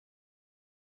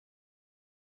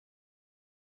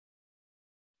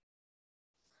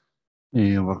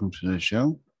Hey, welcome to the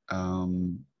show.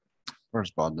 Um,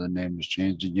 First of all, the name has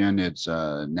changed again. It's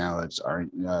now it's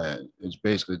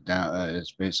basically down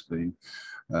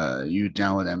you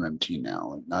down with MMT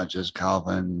now, not just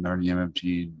Calvin or the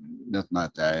MMT, nothing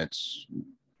like that. It's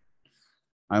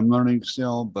I'm learning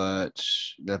still, but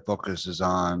the focus is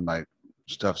on like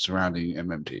stuff surrounding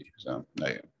MMT. So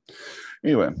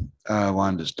anyway, I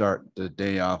wanted to start the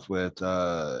day off with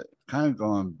kind of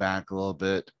going back a little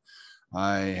bit.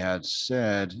 I had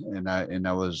said, and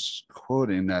I was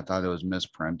quoting, I thought it was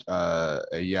misprint, a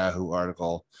Yahoo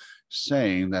article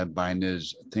saying that Biden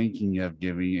is thinking of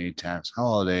giving a tax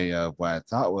holiday of what I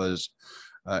thought was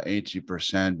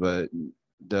 80%, but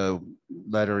the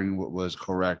lettering was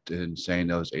correct in saying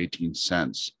it was 18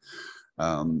 cents.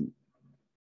 Um,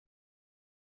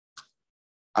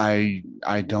 I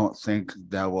don't think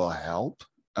that will help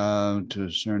to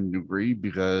a certain degree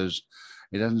because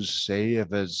it doesn't say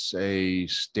if it's a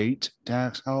state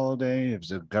tax holiday, if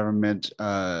it's a government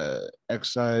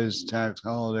excise tax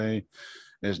holiday.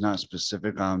 It's not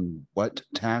specific on what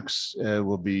tax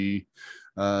will be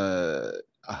uh,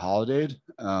 holiday.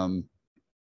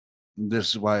 This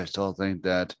is why I still think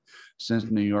that since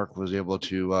New York was able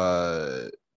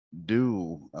to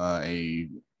do a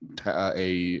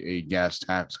gas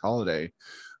tax holiday,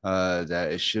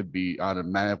 that it should be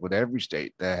automatic with every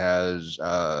state that has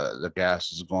the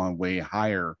gas is going way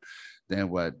higher than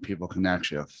what people can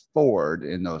actually afford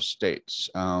in those states.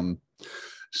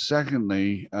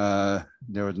 Secondly,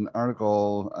 there was an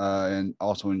article and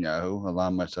also in Yahoo. A lot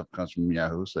of my stuff comes from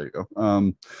Yahoo, so there you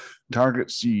go. Target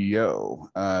CEO,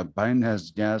 Biden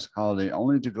has gas holiday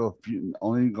only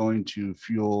going to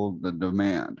fuel the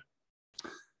demand.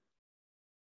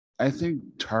 I think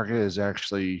Target is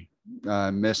actually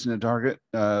missing a target,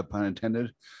 pun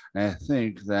intended. And I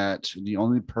think that the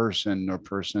only person or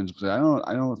persons, because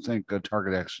I don't think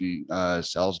Target actually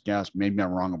sells gas. Maybe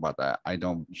I'm wrong about that. I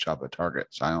don't shop at Target,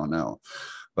 so I don't know.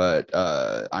 But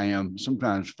I am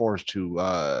sometimes forced to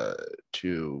go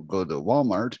to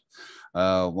Walmart.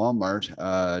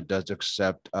 Walmart does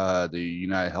accept the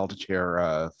United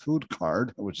Healthcare food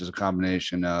card, which is a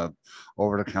combination of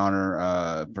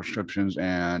over-the-counter prescriptions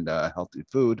and healthy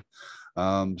food.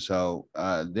 So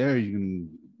there you can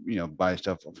buy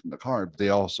stuff from the card. But they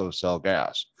also sell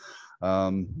gas.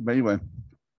 But anyway,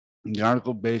 the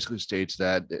article basically states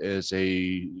that there is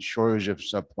a shortage of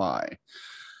supply.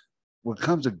 When it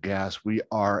comes to gas, we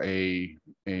are a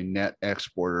net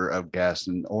exporter of gas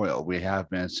and oil. We have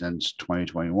been since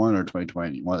 2021 or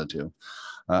 2020, one of the two.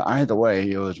 Either way,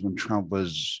 it was when Trump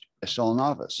was still in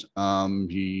office.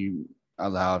 He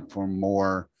allowed for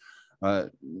more, uh,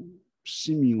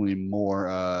 seemingly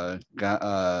more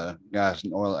gas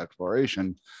and oil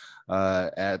exploration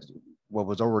at what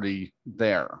was already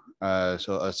there.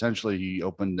 So essentially, he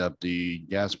opened up the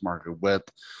gas market with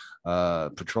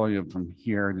petroleum from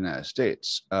here in the United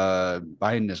States.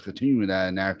 Biden is continuing that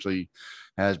and actually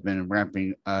has been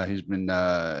ramping. He's been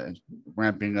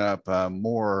ramping up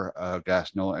more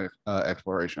gas and oil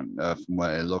exploration from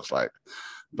what it looks like.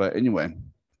 But anyway,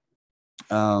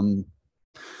 um,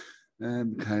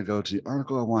 and kind of go to the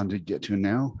article I wanted to get to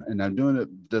now, and I'm doing it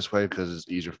this way because it's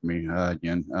easier for me.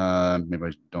 Again, maybe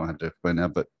I don't have to explain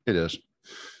that, but it is.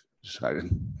 So I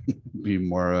can be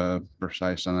more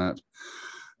precise on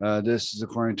that. This is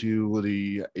according to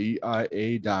the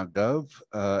EIA.gov.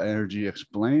 Energy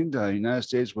explained. United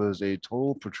States was a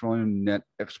total petroleum net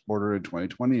exporter in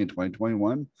 2020 and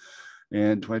 2021.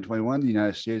 In 2021, the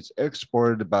United States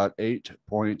exported about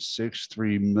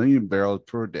 8.63 million barrels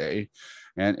per day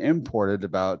and imported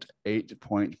about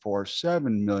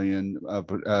 8.47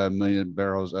 million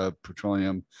barrels of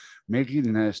petroleum, making the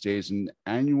United States an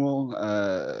annual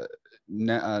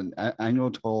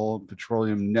total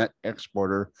petroleum net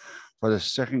exporter for the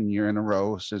second year in a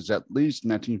row since at least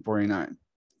 1949.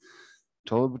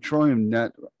 Total petroleum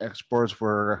net exports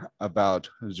were about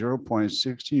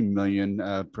 0.16 million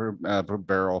per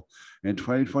barrel in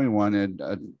 2021,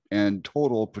 and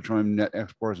total petroleum net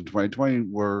exports in 2020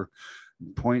 were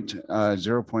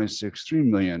 0.63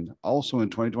 million. Also in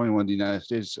 2021, the United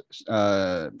States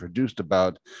produced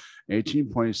about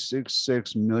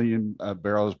 18.66 million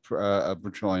barrels of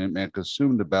petroleum and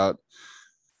consumed about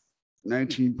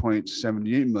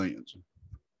 19.78 million,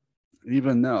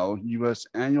 even though U.S.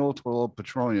 annual total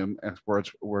petroleum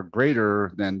exports were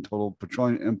greater than total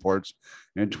petroleum imports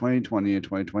in 2020 and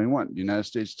 2021. The United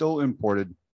States still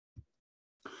imported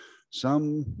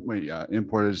some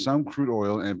crude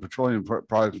oil and petroleum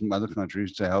products from other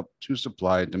countries to help to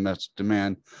supply domestic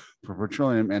demand for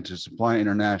petroleum and to supply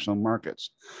international markets.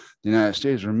 The United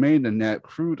States remained a net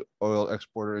crude oil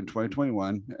exporter in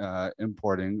 2021,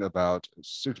 importing about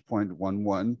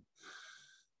 6.11.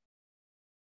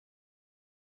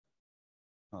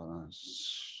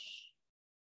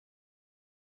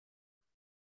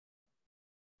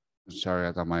 Sorry,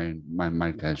 I thought my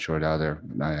mic had short out there.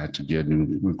 I had to get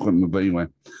new equipment, but anyway,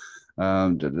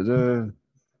 right.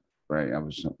 I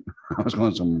was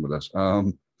going somewhere with this.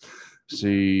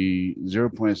 See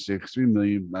 0.63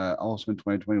 million. Also in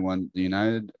 2021, the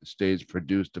United States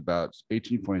produced about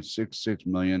 18.66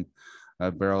 million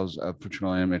barrels of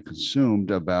petroleum and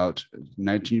consumed about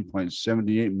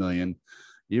 19.78 million.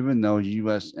 Even though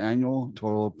U.S. annual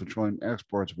total petroleum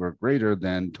exports were greater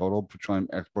than total petroleum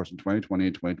exports in 2020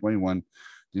 and 2021,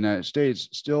 the United States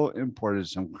still imported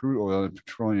some crude oil and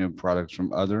petroleum products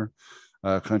from other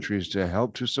countries to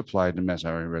help to supply domestic.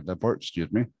 I read that part.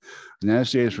 Excuse me. The United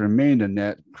States remained a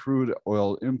net crude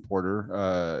oil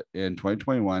importer in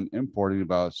 2021, importing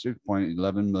about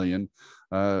 6.11 million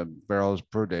barrels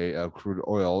per day of crude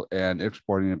oil and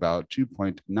exporting about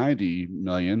 2.90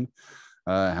 million.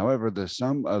 However, the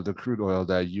sum of the crude oil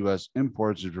that U.S.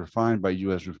 imports is refined by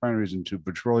U.S. refineries into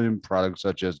petroleum products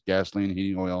such as gasoline,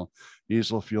 heating oil,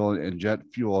 diesel fuel, and jet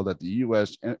fuel that the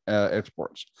U.S.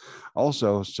 Exports.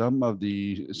 Also, some of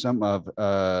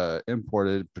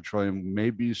imported petroleum may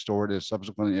be stored and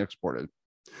subsequently exported.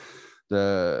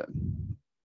 The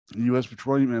U.S.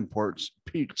 petroleum imports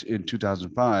peaked in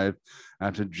 2005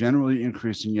 after generally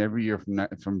increasing every year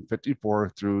from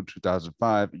 54 through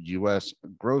 2005. U.S.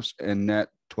 gross and net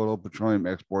total petroleum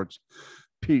exports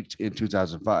peaked in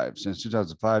 2005. Since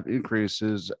 2005,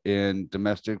 increases in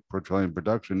domestic petroleum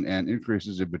production and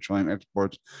increases in petroleum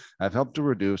exports have helped to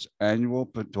reduce annual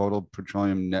total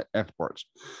petroleum net exports.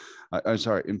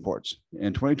 Imports.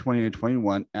 In 2020 and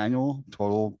 21, annual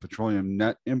total petroleum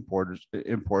net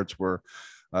imports were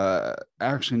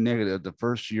actually negative the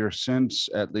first year since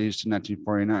at least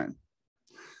 1949.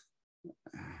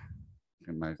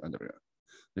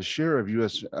 The share of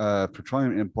U.S.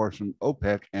 Petroleum imports from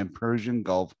OPEC and Persian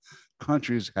Gulf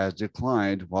countries has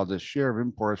declined, while the share of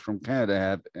imports from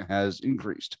Canada has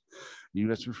increased.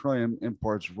 U.S. petroleum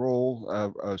imports rose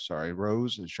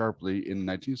sharply in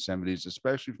the 1970s,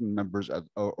 especially from members of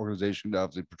the Organization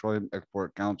of the Petroleum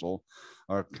Export Council,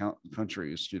 or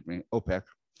countries, OPEC.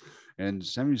 In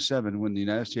 77, when the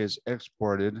United States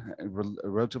exported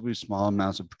relatively small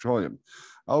amounts of petroleum.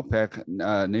 OPEC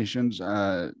nations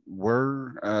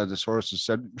were the source of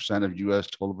 70% of U.S.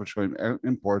 total petroleum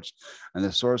imports and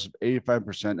the source of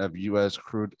 85% of U.S.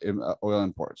 crude oil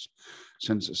imports.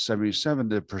 Since 77,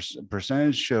 the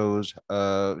percentage shares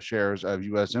of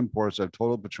U.S. imports of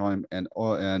total petroleum and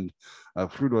oil and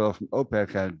crude oil from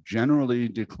OPEC have generally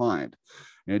declined.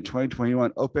 In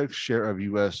 2021, OPEC's share of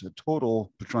U.S.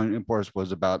 total petroleum imports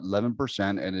was about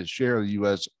 11%, and its share of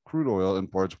U.S. crude oil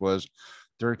imports was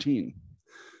 13%.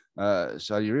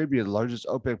 Saudi Arabia, the largest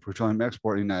OPEC petroleum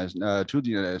export to the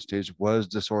United States, was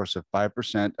the source of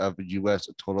 5% of U.S.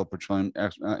 total petroleum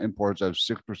imports of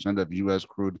 6% of U.S.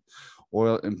 crude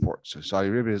oil imports. Saudi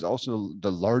Arabia is also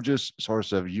the largest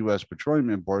source of U.S. petroleum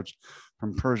imports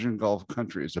from Persian Gulf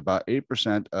countries, about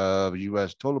 8% of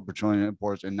U.S. total petroleum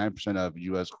imports and 9% of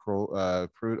U.S.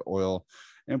 crude oil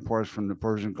imports from the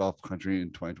Persian Gulf country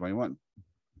in 2021.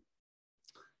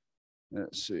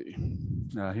 Let's see.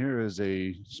 Here is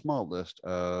a small list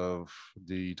of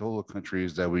the total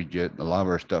countries that we get a lot of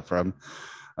our stuff from.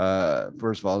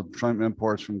 First of all, petroleum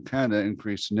imports from Canada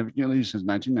increased significantly since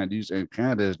 1990s, and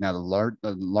Canada is now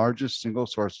the largest single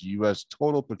source of U.S.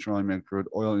 total petroleum and crude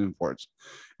oil imports.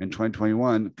 In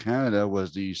 2021, Canada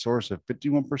was the source of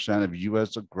 51% of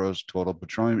U.S. gross total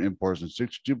petroleum imports and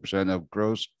 62% of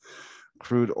gross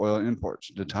crude oil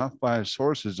imports. The top 5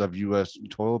 sources of U.S.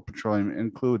 total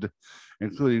petroleum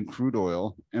including crude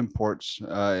oil imports.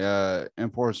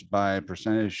 Imports by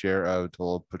percentage share of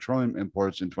total petroleum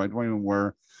imports in 2021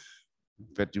 were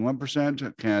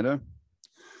 51% Canada,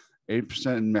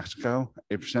 8% in Mexico,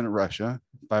 8% in Russia,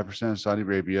 5% in Saudi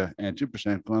Arabia, and 2%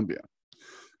 in Colombia.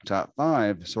 Top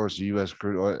 5 sources of U.S.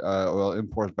 crude oil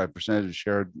imports by percentage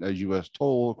share of U.S.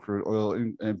 total crude oil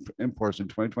imports in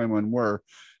 2021 were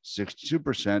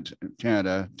 62% in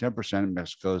Canada, 10% in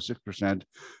Mexico, 6%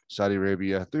 Saudi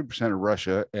Arabia, 3% in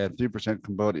Russia, and 3%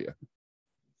 Cambodia.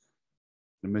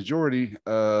 The majority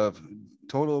of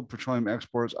total petroleum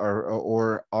exports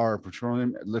are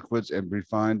petroleum liquids and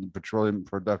refined petroleum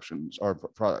productions or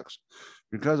products.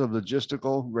 Because of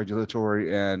logistical,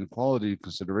 regulatory, and quality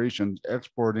considerations,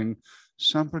 exporting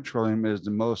some petroleum is the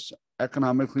most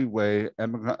economically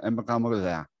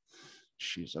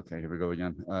Jeez, okay, here we go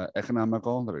again.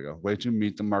 Economical, there we go. Way to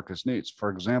meet the market's needs. For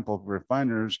example,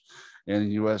 refiners in the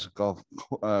U.S. Gulf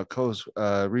Coast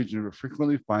region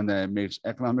frequently find that it makes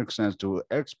economic sense to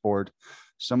export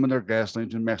some of their gasoline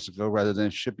to Mexico rather than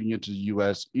shipping it to the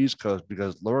U.S. East Coast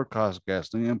because lower cost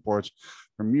gasoline imports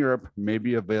from Europe may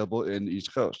be available in the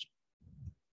East Coast.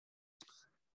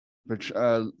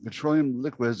 Petroleum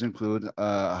liquids include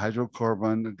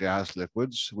hydrocarbon gas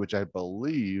liquids, which I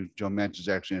believe Joe Manchin is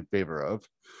actually in favor of.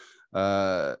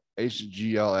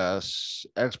 HGLS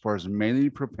exports,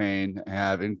 mainly propane,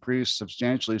 have increased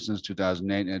substantially since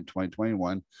 2008 and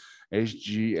 2021.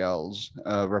 HGLs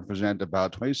represent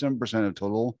about 27% of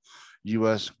total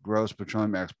U.S. gross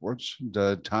petroleum exports.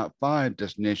 The top 5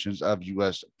 destinations of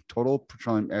U.S. total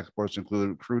petroleum exports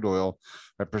include crude oil.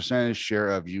 A percentage share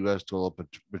of U.S. total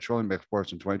petroleum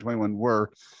exports in 2021 were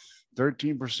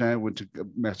 13% went to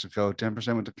Mexico,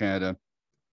 10% went to Canada,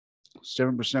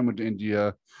 7% went to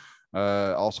India,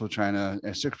 also China,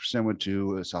 and 6% went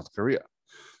to South Korea.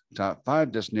 Top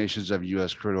 5 destinations of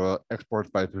U.S. crude oil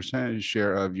exports by percentage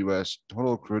share of U.S.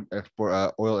 total crude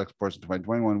export oil exports in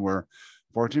 2021 were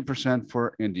 14%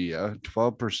 for India,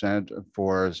 12%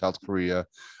 for South Korea,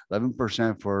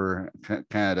 11% for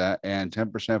Canada, and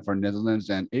 10% for Netherlands,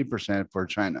 and 8% for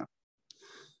China.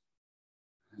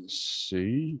 Let's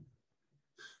see.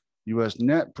 U.S.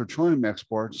 net petroleum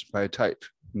exports by type,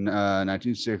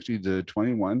 1960 to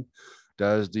 21.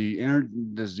 Does the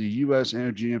U.S.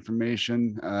 Energy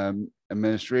Information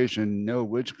Administration know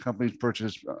which companies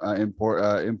purchased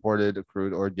imported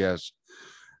crude or gas?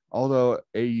 Although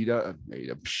AEW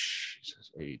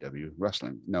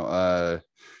wrestling, no,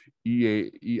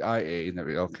 EIA, there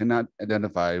we go, cannot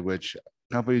identify which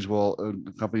companies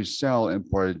sell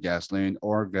imported gasoline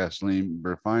or gasoline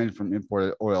refined from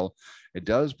imported oil. It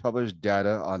does publish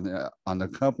data on the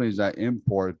companies that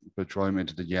import petroleum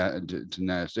into the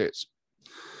United States.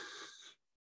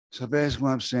 So basically,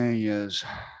 what I'm saying is,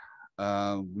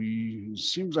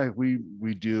 seems like we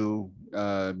do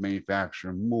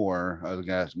manufacture more of the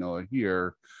gas and oil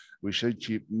here. We should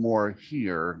keep more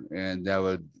here, and that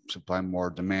would supply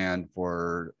more demand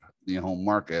for the home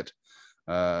market,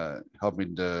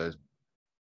 helping to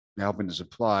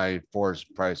supply force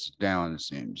prices down. It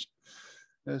seems.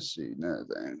 Let's see another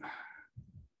thing.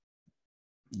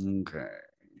 Okay,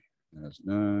 that's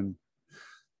done.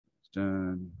 It's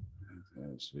done. Okay,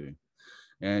 let's see.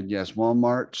 And yes,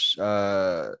 Walmart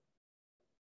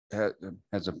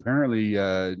has apparently,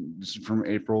 this is from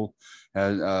April,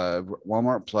 has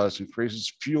Walmart Plus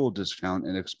increases fuel discount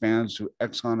and expands to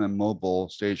Exxon and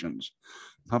Mobil stations,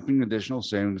 pumping additional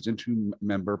savings into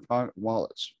member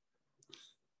wallets.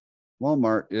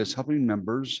 Walmart is helping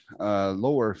members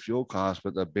lower fuel costs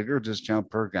with a bigger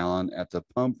discount per gallon at the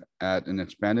pump at an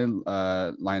expanded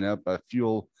lineup of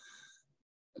fuel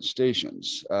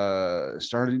stations.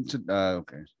 Starting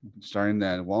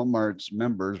then, Walmart's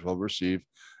members will receive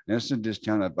an instant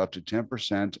discount of up to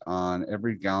 10% on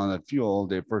every gallon of fuel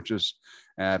they purchase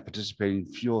at participating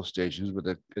fuel stations, with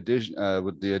the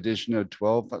addition of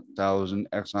 12,000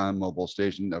 Exxon Mobil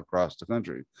stations across the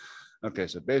country. Okay,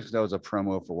 so basically that was a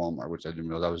promo for Walmart, which I didn't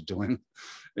realize I was doing.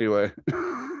 Anyway,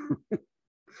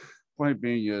 point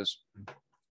being is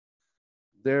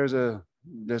there's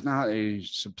not a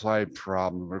supply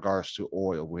problem in regards to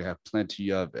oil. We have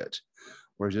plenty of it.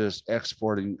 We're just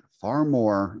exporting far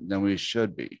more than we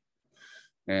should be.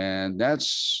 And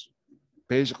that's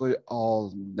basically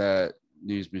all that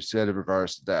needs to be said in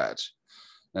regards to that.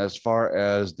 As far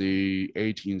as the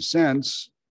 18 cents,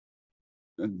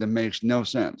 that makes no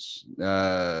sense.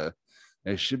 They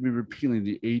should be repealing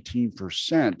the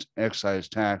 18% excise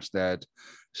tax that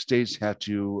states have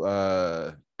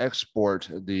to export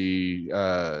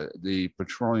the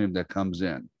petroleum that comes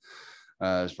in.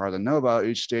 As far as I know about,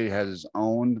 each state has its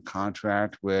own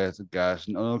contract with gas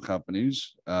and oil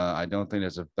companies. I don't think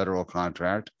it's a federal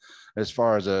contract. As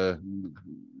far as a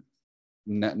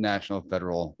national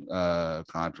federal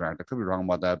contract, I could be wrong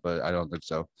about that, but I don't think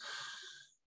so.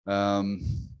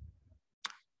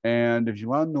 And if you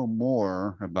want to know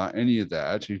more about any of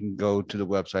that, you can go to the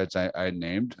websites I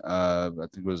named. I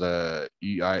think it was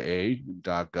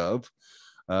EIA.gov.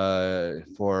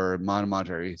 For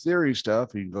monetary theory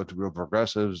stuff, you can go to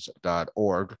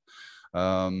realprogressives.org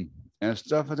and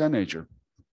stuff of that nature.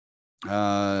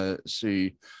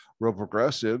 See, Real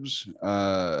Progressives,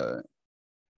 I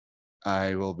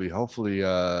will be hopefully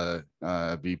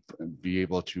be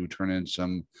able to turn in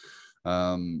some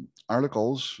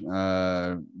articles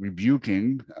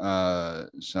rebuking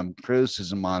some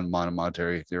criticism on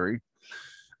monetary theory,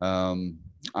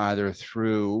 either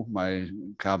through my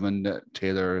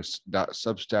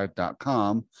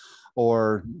CalvinTaylor.substack.com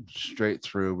or straight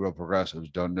through real progressives.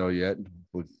 Don't know yet.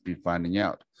 We'll be finding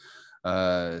out.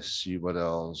 See what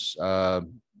else.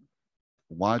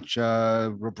 Watch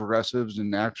real progressives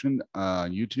in action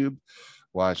on YouTube.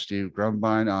 Watch Steve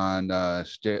Grumbine on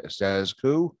Status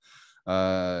Quo.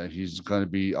 He's going to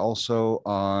be also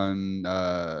on.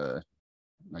 I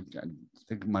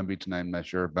think it might be tonight. I'm not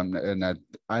sure, but and that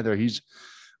either he's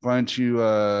going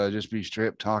to just be straight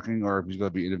up talking, or if he's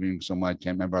going to be interviewing someone. I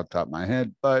can't remember off the top of my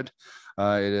head, but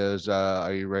it is.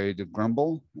 Are you ready to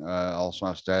grumble? Also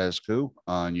on Status Quo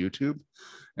on YouTube,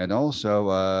 and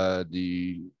also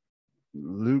the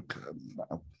Luke.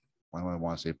 Why do I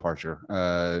want to say Parcher?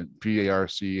 Parcher.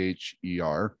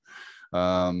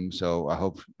 So I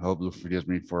hope Luke forgives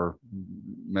me for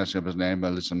messing up his name, but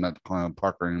at least I'm not calling him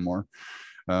Parker anymore.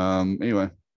 Anyway,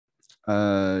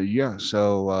 yeah.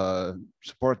 So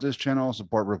support this channel,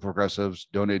 support Real Progressives,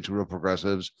 donate to Real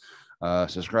Progressives,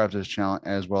 subscribe to this channel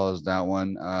as well as that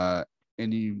one.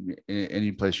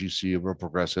 Any place you see a Real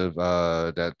Progressive,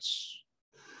 that's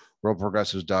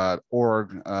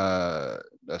realprogressives.org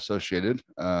associated.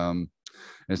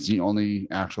 It's the only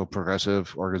actual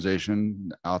progressive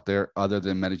organization out there other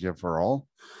than Medicare for All.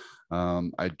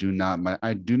 I do not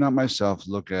myself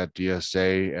look at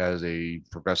DSA as a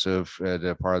progressive,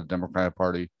 a part of the Democratic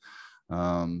Party.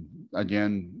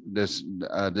 Again, this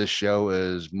show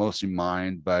is mostly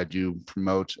mine, but I do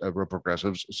promote real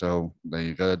progressives, so there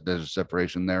you go. There's a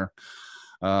separation there.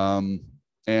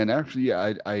 And actually,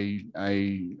 yeah, I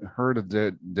heard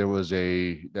that there was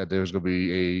going to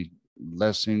be a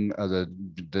lessening of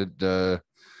the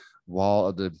wall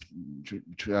of the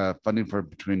funding for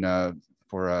between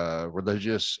for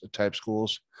religious type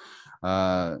schools.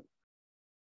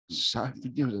 So I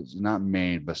think it's not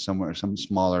Maine, but somewhere, some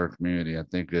smaller community. I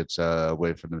think it's a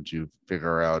way for them to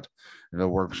figure out if it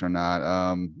works or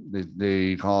not.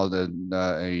 They call it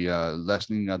a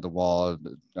lessening of the wall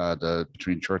the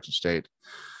between church and state.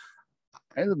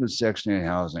 I live in Section 8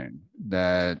 housing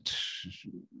that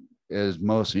is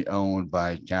mostly owned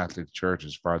by Catholic Church,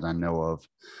 as far as I know of.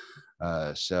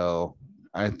 So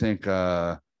I think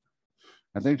starting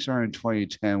in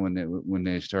 2010 when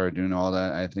they started doing all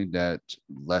that, I think that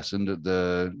lessened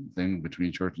the thing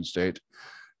between church and state.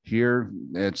 Here,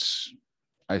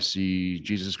 I see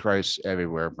Jesus Christ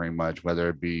everywhere, pretty much, whether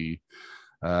it be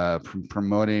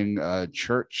promoting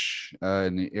church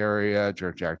in the area,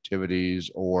 church activities,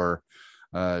 or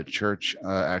church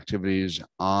activities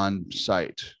on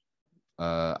site.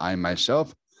 I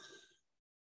myself,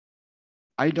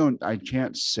 I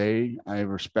can't say I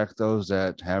respect those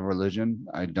that have religion.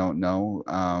 I don't know.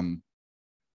 I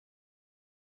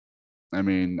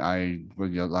mean, I will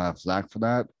get a lot of flack for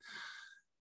that.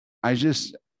 I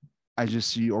just I just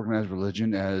see organized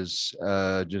religion as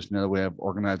just another way of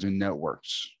organizing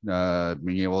networks,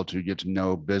 being able to get to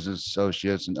know business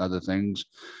associates and other things.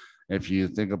 If you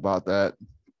think about that,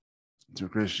 through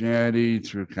Christianity,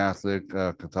 through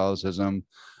Catholicism,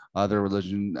 other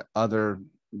religious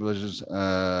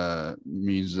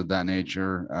means of that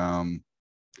nature.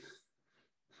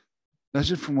 That's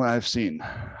just from what I've seen.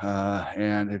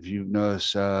 And if you've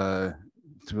noticed,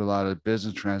 through a lot of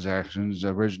business transactions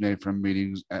originate from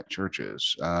meetings at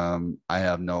churches. I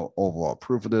have no overall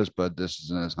proof of this, but this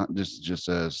is just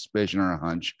a suspicion or a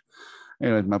hunch.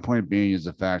 Anyway, my point being is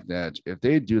the fact that if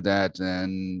they do that,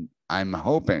 then I'm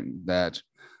hoping that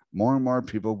more and more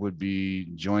people would be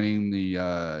joining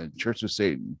the Church of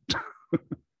Satan.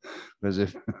 Because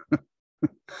if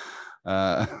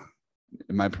am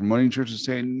I promoting Church of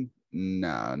Satan?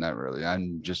 No, not really.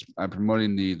 I'm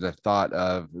promoting the thought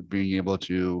of being able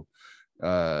to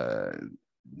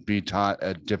be taught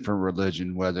a different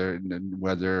religion, whether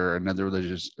another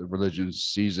religion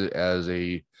sees it as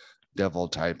a devil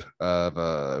type of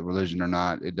religion or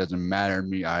not. It doesn't matter to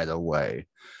me either way.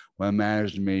 What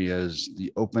matters to me is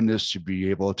the openness to be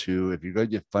able to, if you're going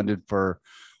to get funded for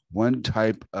one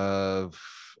type of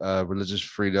religious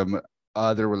freedom,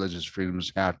 other religious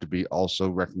freedoms have to be also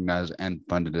recognized and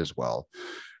funded as well.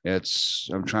 I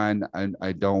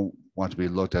don't want to be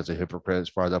looked at as a hypocrite as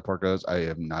far as that part goes.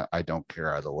 I don't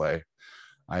care either way.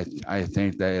 I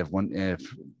think that if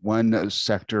one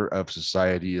sector of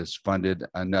society is funded,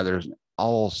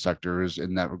 all sectors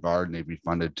in that regard need to be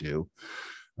funded too.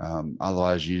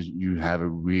 Otherwise, you have a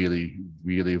really,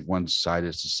 really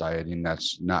one-sided society, and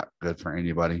that's not good for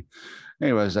anybody.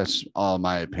 Anyways, that's all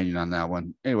my opinion on that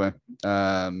one. Anyway,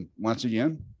 once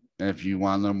again, if you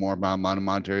want to learn more about modern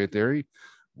monetary theory,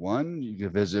 one, you can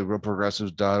visit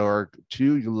realprogressives.org.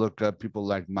 Two, you look up people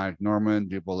like Mike Norman,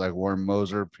 people like Warren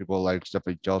Moser, people like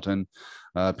Stephanie Kelton,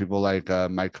 people like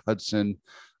Mike Hudson,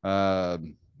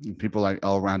 people like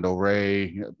L. Randall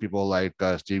Ray, people like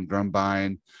Steve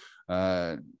Grumbine.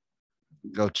 Uh,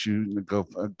 go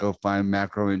find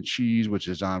Macro and Cheese, which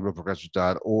is on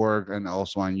realprogressives.org and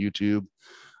also on YouTube.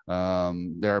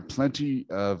 There are plenty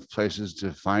of places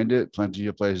to find it, plenty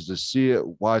of places to see it,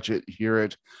 watch it, hear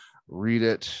it, read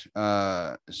it.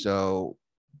 So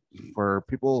for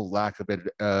people lack a bit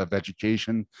of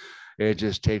education, it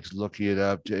just takes looking it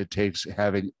up. It takes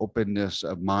having openness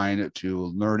of mind to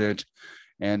learn it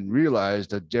and realize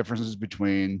the differences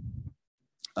between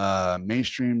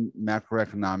mainstream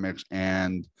macroeconomics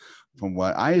and, from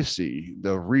what I see,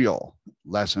 the real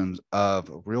lessons of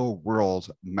real world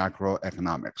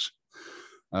macroeconomics.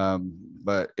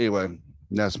 But anyway,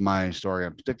 that's my story.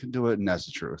 I'm sticking to it, and that's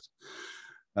the truth.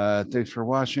 Thanks for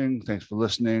watching. Thanks for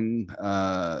listening.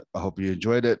 I hope you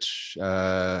enjoyed it.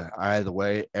 Either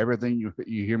way, everything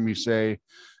you hear me say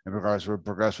in regards to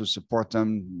progressives, support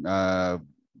them,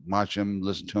 watch them,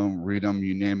 listen to them, read them,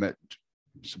 you name it.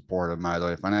 Support them either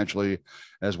way, financially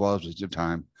as well as with your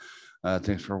time.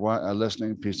 Thanks for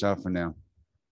listening. Peace out for now.